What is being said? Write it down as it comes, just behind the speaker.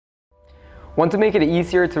Want to make it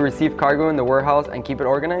easier to receive cargo in the warehouse and keep it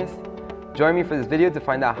organized? Join me for this video to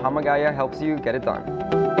find out how Magaya helps you get it done.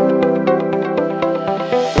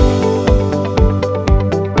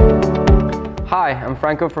 Hi, I'm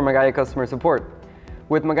Franco from Magaya Customer Support.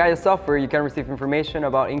 With Magaya software, you can receive information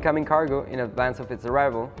about incoming cargo in advance of its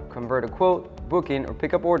arrival, convert a quote, booking or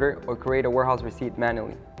pickup order, or create a warehouse receipt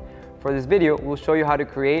manually. For this video, we'll show you how to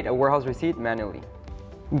create a warehouse receipt manually.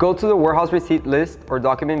 Go to the warehouse receipt list or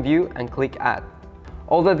document view and click Add.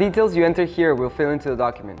 All the details you enter here will fill into the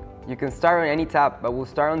document. You can start on any tab, but we'll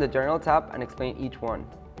start on the General tab and explain each one.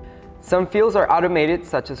 Some fields are automated,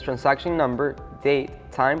 such as transaction number, date,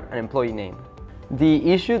 time, and employee name.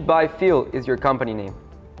 The Issued By field is your company name.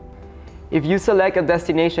 If you select a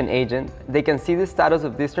destination agent, they can see the status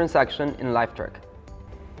of this transaction in LiveTrack.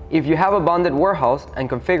 If you have a bonded warehouse and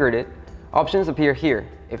configured it, options appear here.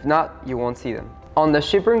 If not, you won't see them. On the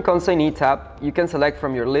Shipper and Consignee tab, you can select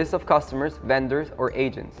from your list of customers, vendors, or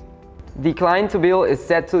agents. Decline to bill is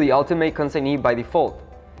set to the ultimate consignee by default.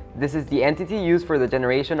 This is the entity used for the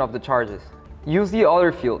generation of the charges. Use the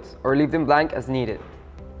other fields or leave them blank as needed.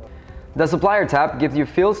 The Supplier tab gives you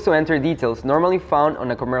fields to enter details normally found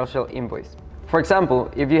on a commercial invoice. For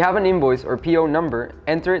example, if you have an invoice or PO number,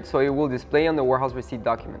 enter it so it will display on the warehouse receipt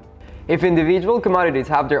document. If individual commodities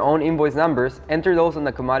have their own invoice numbers, enter those on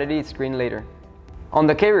the commodity screen later. On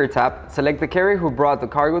the Carrier tab, select the carrier who brought the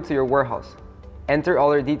cargo to your warehouse. Enter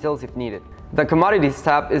other details if needed. The Commodities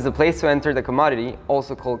tab is the place to enter the commodity,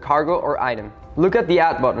 also called cargo or item. Look at the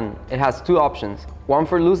Add button. It has two options, one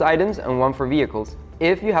for loose items and one for vehicles,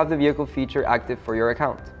 if you have the vehicle feature active for your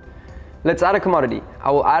account. Let's add a commodity.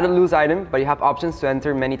 I will add a loose item, but you have options to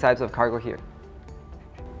enter many types of cargo here.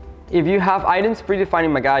 If you have items predefined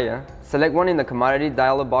in Magaya, select one in the commodity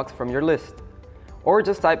dialog box from your list, or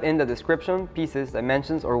just type in the description, pieces,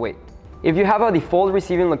 dimensions, or weight. If you have a default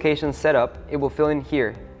receiving location set up, it will fill in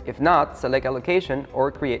here. If not, select a location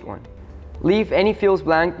or create one. Leave any fields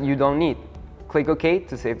blank you don't need. Click OK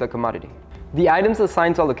to save the commodity. The items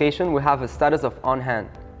assigned to a location will have a status of on hand.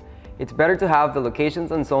 It's better to have the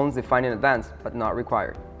locations and zones defined in advance, but not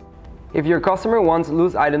required. If your customer wants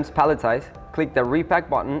loose items palletized, click the Repack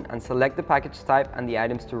button and select the package type and the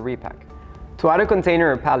items to repack. To add a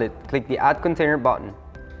container or pallet, click the Add Container button.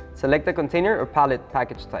 Select the container or pallet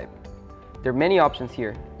package type. There are many options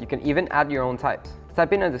here. You can even add your own types.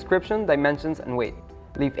 Type in a description, dimensions, and weight.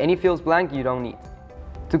 Leave any fields blank you don't need.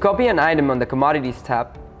 To copy an item on the Commodities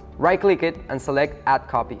tab, right-click it and select Add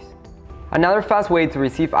Copies. Another fast way to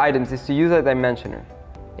receive items is to use a dimensioner.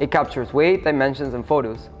 It captures weight, dimensions, and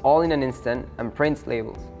photos, all in an instant, and prints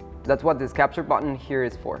labels. That's what this Capture button here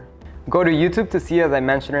is for. Go to YouTube to see a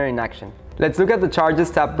dimensioner in action. Let's look at the Charges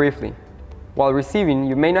tab briefly. While receiving,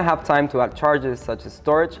 you may not have time to add charges such as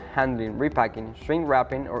storage, handling, repacking, shrink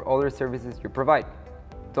wrapping, or other services you provide.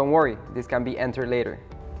 Don't worry, this can be entered later.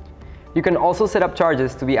 You can also set up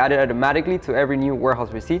charges to be added automatically to every new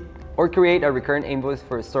warehouse receipt, or create a recurrent invoice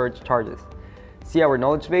for storage charges. See our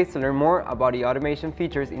knowledge base to learn more about the automation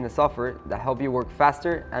features in the software that help you work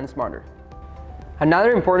faster and smarter.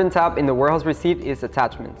 Another important tab in the warehouse receipt is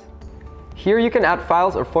Attachments. Here you can add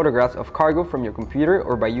files or photographs of cargo from your computer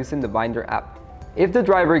or by using the Binder app. If the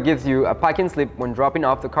driver gives you a packing slip when dropping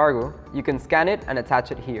off the cargo, you can scan it and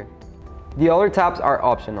attach it here. The other tabs are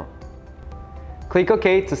optional. Click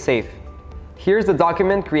OK to save. Here's the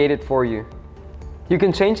document created for you. You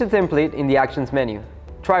can change the template in the Actions menu.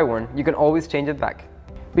 Try one, you can always change it back.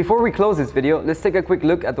 Before we close this video, let's take a quick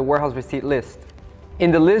look at the warehouse receipt list.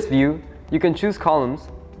 In the list view, you can choose columns,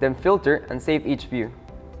 then filter and save each view.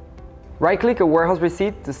 Right-click a warehouse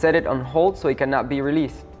receipt to set it on hold so it cannot be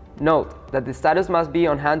released. Note that the status must be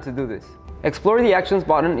on hand to do this. Explore the Actions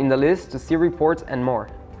button in the list to see reports and more.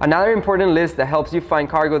 Another important list that helps you find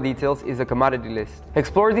cargo details is the Commodity list.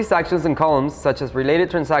 Explore these actions and columns such as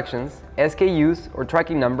related transactions, SKUs, or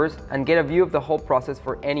tracking numbers and get a view of the whole process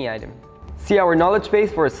for any item. See our knowledge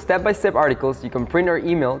base for step-by-step articles you can print or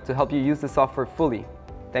email to help you use the software fully.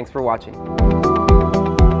 Thanks for watching.